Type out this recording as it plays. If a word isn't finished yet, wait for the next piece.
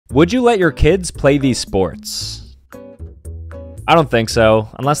Would you let your kids play these sports? I don't think so,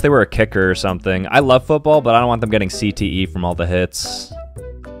 unless they were a kicker or something. I love football, but I don't want them getting CTE from all the hits.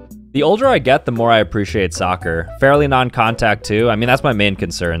 The older I get, the more I appreciate soccer. Fairly non-contact too. I mean, that's my main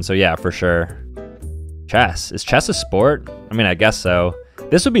concern, so yeah, for sure. Chess. Is chess a sport? I mean, I guess so.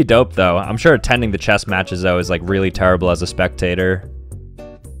 This would be dope though. I'm sure attending the chess matches though is like really terrible as a spectator.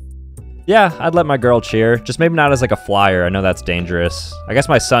 Yeah, I'd let my girl cheer. Just maybe not as like a flyer. I know that's dangerous. I guess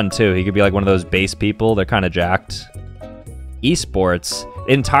my son too. He could be like one of those base people. They're kind of jacked. Esports.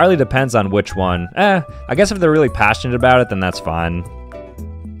 It entirely depends on which one. I guess if they're really passionate about it, then that's fine.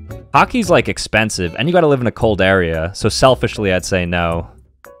 Hockey's like expensive and you gotta live in a cold area. So selfishly, I'd say no.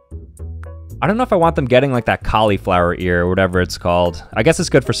 I don't know if I want them getting like that cauliflower ear or whatever it's called. I guess it's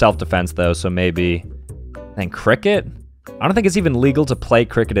good for self-defense though, so maybe. And cricket? I don't think it's even legal to play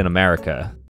cricket in America.